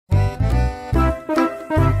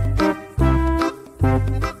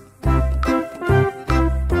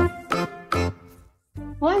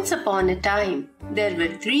Once upon a time, there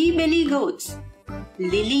were 3 billy goats,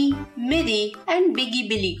 Lily, Midi and Bigi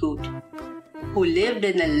Billy Goat, who lived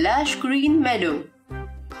in a lush green meadow.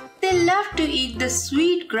 They loved to eat the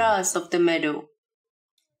sweet grass of the meadow.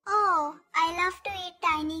 Oh, I love to eat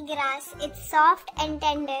tiny grass. It's soft and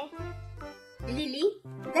tender. Lily,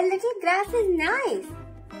 the little grass is nice,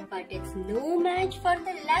 but it's no match for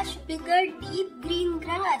the lush, bigger, deep green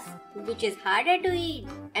grass, which is harder to eat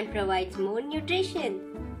and provides more nutrition.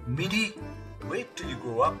 Midi, wait till you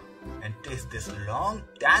grow up and taste this long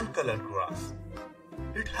tan-colored grass.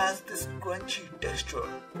 It has this crunchy texture,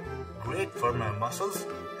 great for my muscles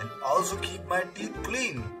and also keep my teeth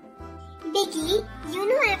clean. Biggie, you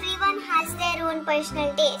know everyone has their own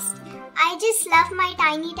personal taste. I just love my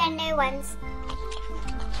tiny tender ones.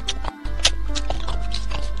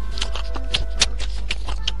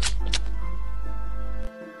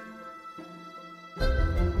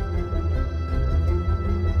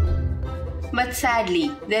 But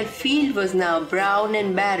sadly, their field was now brown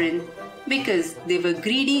and barren because they were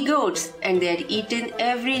greedy goats and they had eaten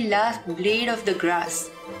every last blade of the grass.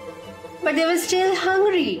 But they were still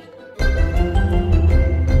hungry.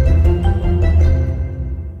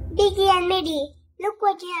 Biggie and Midi, look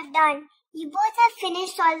what you have done. You both have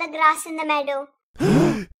finished all the grass in the meadow.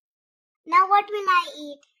 Now what will I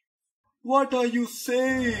eat? What are you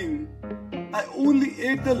saying? I only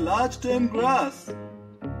ate the large tan grass.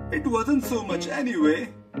 It wasn't so much anyway.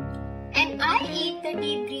 And I ate the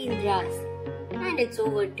deep green grass. And it's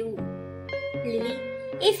over too. Lily,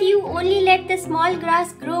 if you only let the small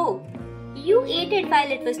grass grow, you ate it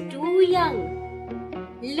while it was too young.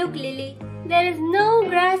 Look, Lily, there is no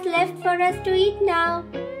grass left for us to eat now.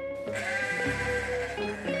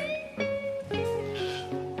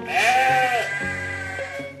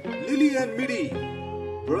 Lily and Midi,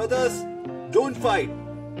 brothers, don't fight.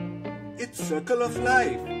 It's circle of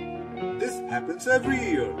life. This happens every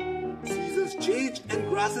year. Seasons change and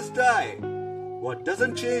grasses die. What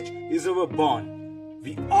doesn't change is our bond.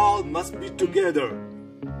 We all must be together.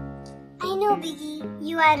 I know, Biggie,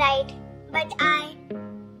 you are right. But I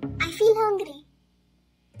feel hungry.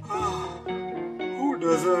 Who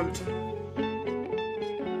doesn't?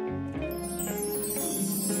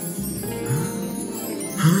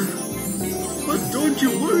 But don't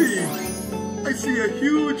you worry. I see a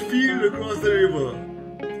huge field across the river.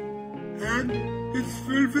 And it's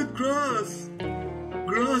filled with grass.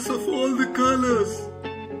 Grass of all the colors.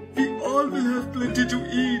 We all will have plenty to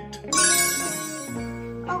eat.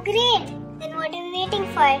 Oh, great. Then what are we waiting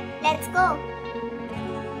for? Let's go.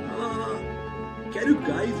 Can you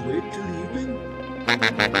guys wait till evening?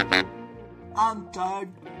 I'm tired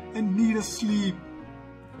and need a sleep.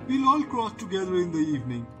 We'll all cross together in the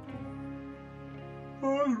evening.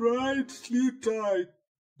 All right, sleep tight.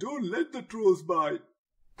 Don't let the trolls bite.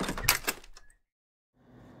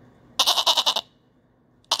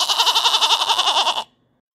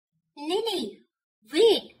 Lily,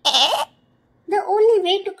 wait. The only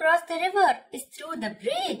way to cross the river is through the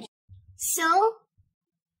bridge. So?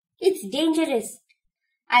 It's dangerous.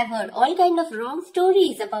 I've heard all kind of wrong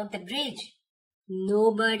stories about the bridge.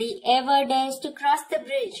 Nobody ever dares to cross the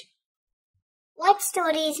bridge. What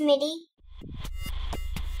stories, Midi?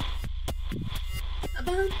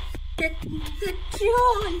 About the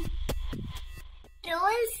troll.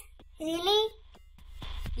 Trolls? Really?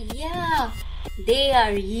 Yeah, they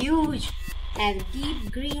are huge, have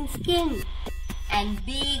deep green skin and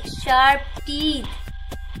big sharp teeth.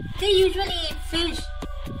 They usually eat fish,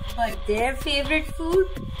 but their favorite food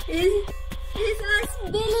is us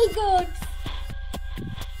billy goats.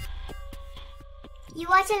 You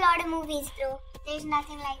watch a lot of movies, bro. There's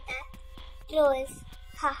nothing like that. Trolls.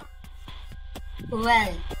 Ha.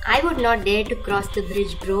 Well, I would not dare to cross the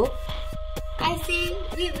bridge, bro. I say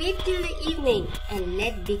we wait till the evening and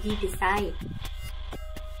let Biggie decide.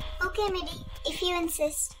 Okay, Midi, if you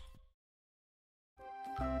insist.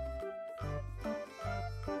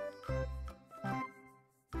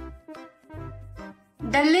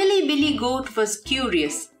 The Lily Billy Goat was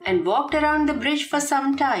curious and walked around the bridge for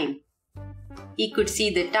some time. He could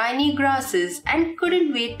see the tiny grasses and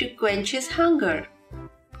couldn't wait to quench his hunger.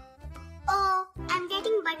 Oh, I'm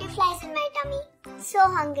getting butterflies in my tummy. So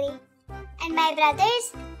hungry. And my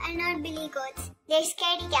brothers are not billy goats. They're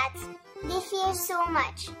scaredy cats. They fear so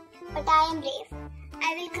much. But I am brave.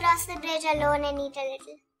 I will cross the bridge alone and eat a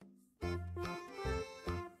little.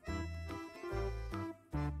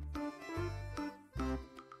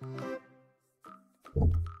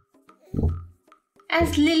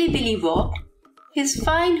 As Lily Billy walked, his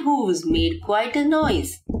fine hooves made quite a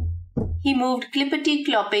noise. He moved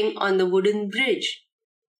clippity-clopping on the wooden bridge.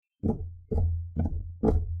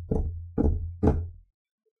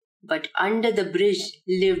 under the bridge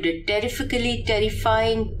lived a terrifically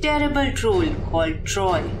terrifying, terrible troll called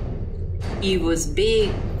Troy. He was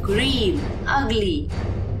big, green, ugly,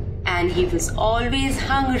 and he was always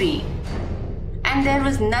hungry. And there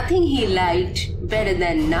was nothing he liked better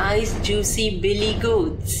than nice, juicy billy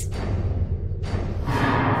goats.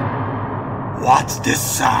 What's this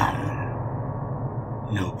sound?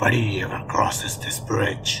 Nobody ever crosses this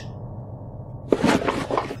bridge.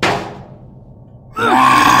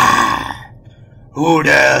 Who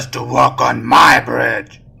dares to walk on my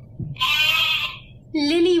bridge?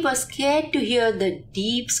 Lily was scared to hear the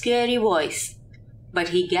deep, scary voice, but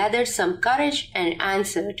he gathered some courage and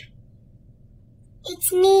answered,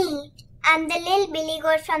 It's me. I'm the little billy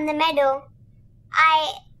goat from the meadow.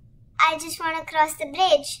 I just want to cross the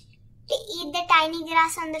bridge to eat the tiny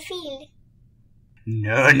grass on the field.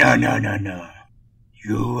 No.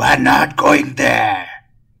 You are not going there.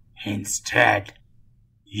 Instead,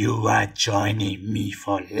 you are joining me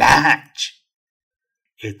for lunch.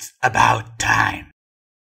 It's about time,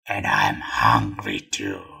 and I'm hungry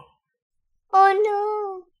too. Oh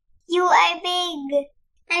no, you are big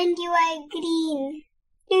and you are green.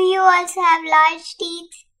 Do you also have large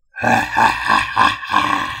teeth?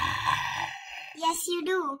 Yes, you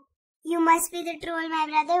do. You must be the troll my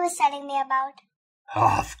brother was telling me about.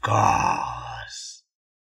 Of course.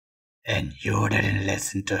 And you didn't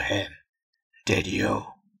listen to him, did you?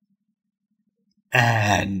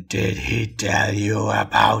 And did he tell you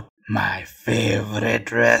about my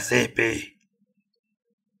favorite recipe?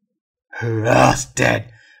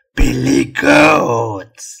 Roasted billy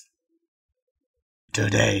goats.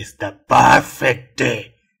 Today's the perfect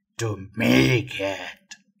day to make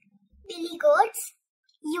it. Billy goats?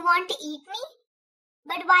 You want to eat me?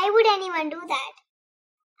 But why would anyone do that?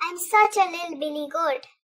 I'm such a little billy goat.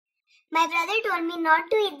 My brother told me not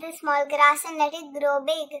to eat the small grass and let it grow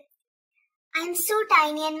big. I'm so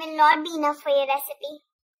tiny and will not be enough for your recipe.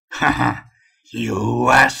 You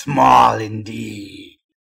are small indeed,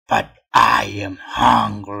 but I am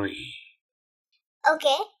hungry.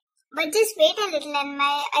 Okay, but just wait a little and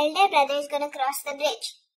my elder brother is going to cross the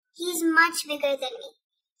bridge. He's much bigger than me.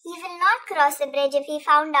 He will not cross the bridge if he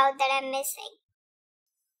found out that I'm missing.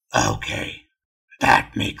 Okay,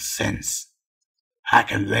 that makes sense. I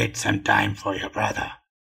can wait some time for your brother.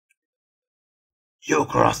 You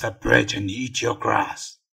cross the bridge and eat your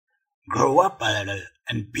grass. Grow up a little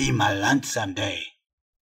and be my lunch someday.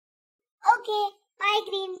 Okay, bye,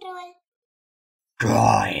 green troll.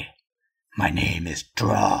 Troy. My name is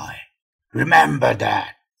Troy. Remember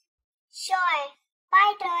that. Sure.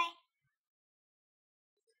 Bye, Troy.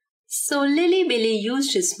 So Lily Billy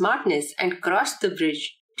used his smartness and crossed the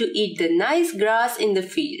bridge to eat the nice grass in the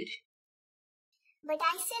field. But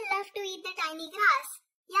I still love to eat the tiny grass.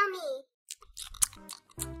 Yummy.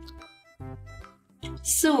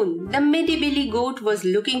 Soon, the Midi Billy goat was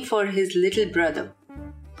looking for his little brother.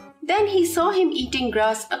 Then he saw him eating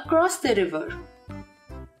grass across the river.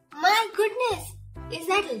 My goodness! Is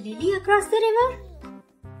that Lily across the river?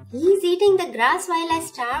 He's eating the grass while I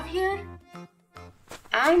starve here.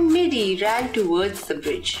 And Midi ran towards the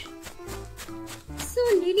bridge. So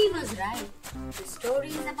Lily was right. The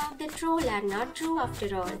stories about the troll are not true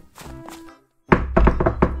after all.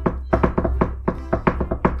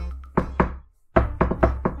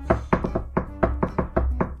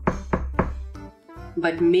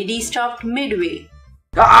 But Midi stopped midway.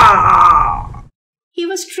 He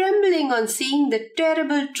was trembling on seeing the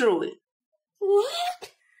terrible troll.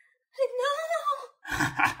 What? No!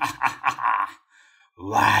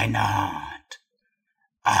 Why not?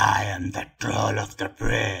 I am the troll of the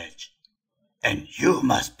bridge, and you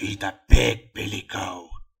must be the big billy goat.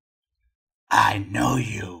 I know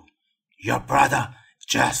you. Your brother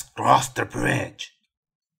just crossed the bridge.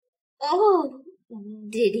 Oh,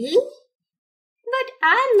 did he? But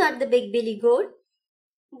I'm not the big billy goat.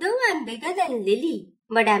 Though I'm bigger than Lily,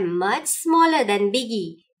 but I'm much smaller than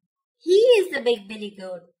Bigi. He is the big billy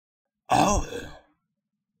goat. Oh,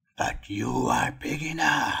 but you are big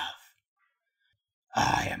enough.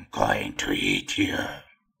 I am going to eat you.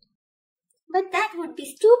 But that would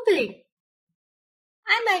be stupid.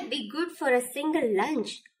 I might be good for a single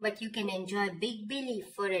lunch, but you can enjoy Big Billy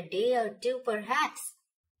for a day or two perhaps.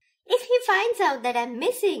 If he finds out that I'm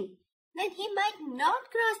missing, then he might not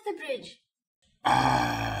cross the bridge.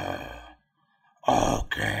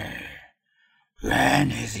 Okay.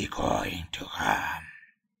 When is he going to come?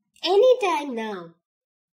 Anytime now.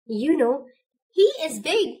 You know, he is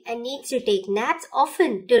big and needs to take naps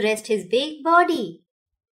often to rest his big body.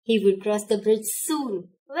 He will cross the bridge soon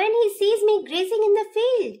when he sees me grazing in the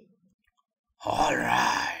field. All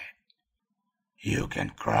right. You can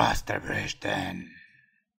cross the bridge then.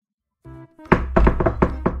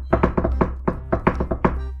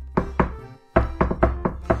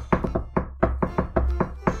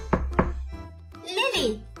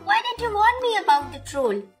 Lily, why didn't you warn me about the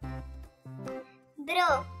troll?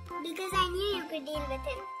 Bro, because I knew you could deal with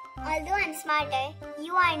him. Although I'm smarter,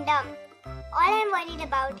 you aren't dumb. All I'm worried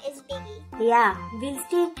about is Bigi. Yeah, we'll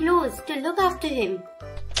stay close to look after him.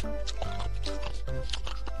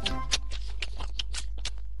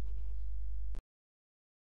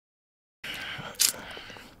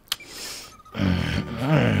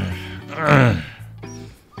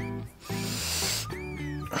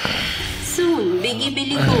 Soon, Bigi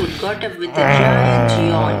Billy Goat got up with a giant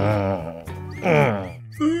yawn.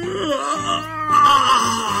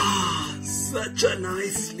 Such a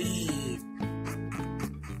nice sleep.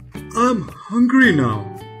 I'm hungry now.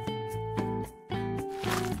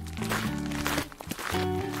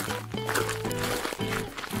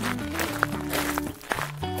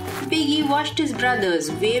 Bigi watched his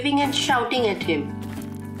brothers waving and shouting at him.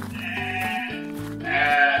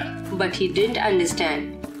 But he didn't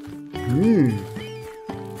understand.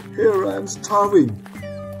 Here I am starving.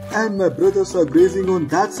 And my brothers are grazing on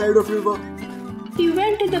that side of river. He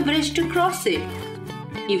went to the bridge to cross it.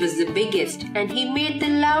 He was the biggest and he made the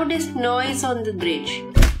loudest noise on the bridge.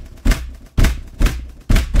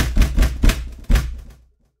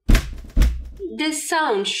 This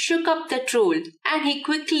sound shook up the troll and he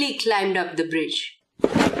quickly climbed up the bridge.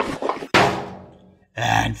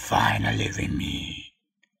 And finally we meet.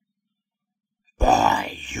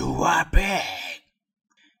 Boy, you are big.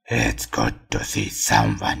 It's good to see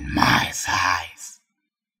someone my size.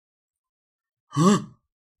 Huh?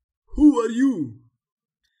 Who are you?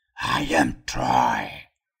 I am Troy,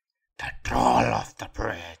 the troll of the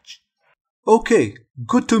bridge. Okay,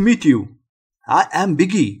 good to meet you. I am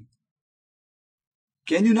Bigi.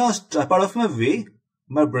 Can you now step out of my way?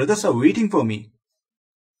 My brothers are waiting for me.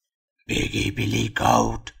 Bigi Billy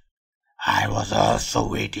Goat, I was also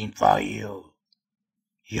waiting for you.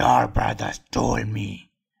 Your brothers told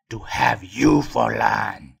me to have you for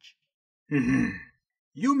lunch.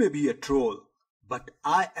 You may be a troll, but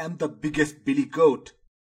I am the biggest Billy Goat.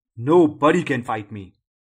 Nobody can fight me.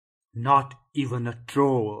 Not even a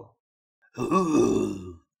troll.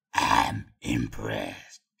 Ooh, I'm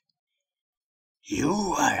impressed.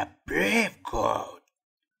 You are a brave goat,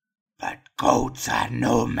 but goats are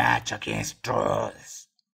no match against trolls.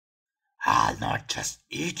 I'll not just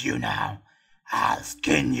eat you now, I'll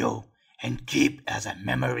skin you and keep as a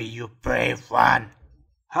memory, you brave one.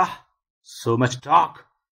 Ha! So much talk.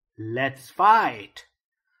 Let's fight.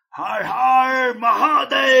 Har Har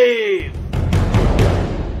Mahadev!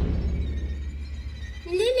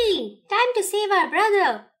 Lily, time to save our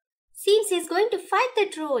brother. Seems he's going to fight the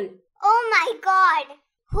troll. Oh my god!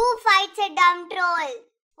 Who fights a dumb troll?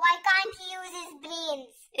 Why can't he use his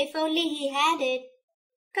brains? If only he had it.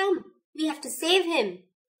 Come, we have to save him.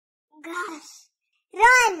 Gosh!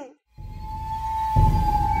 Run!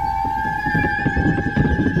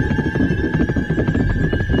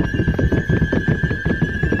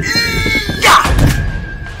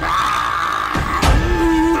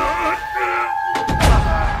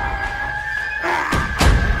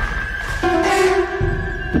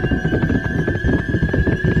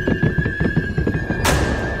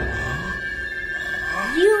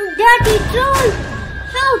 You dirty troll!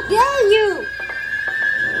 How dare you!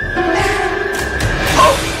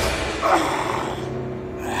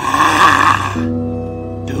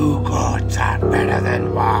 Two goats are better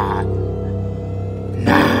than one.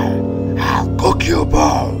 Now, I'll cook you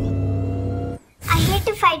both. I hate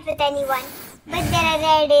to fight with anyone, but there are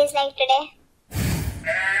rare days like today.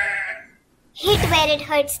 Hit where it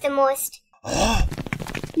hurts the most.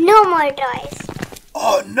 No more toys.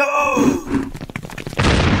 Oh no!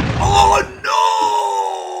 Oh no!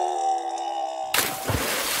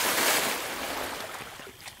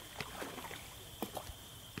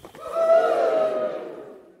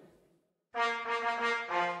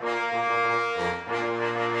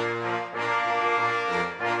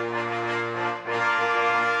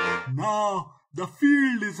 Now the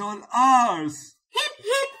field is all ours. Hip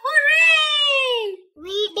hip hooray!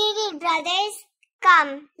 We did it, brothers.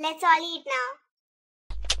 Come, let's all eat now.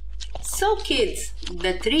 So kids,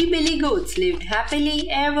 the 3 Billy Goats lived happily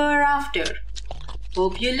ever after.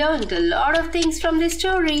 Hope you learned a lot of things from this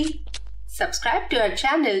story. Subscribe to our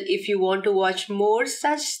channel if you want to watch more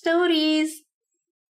such stories.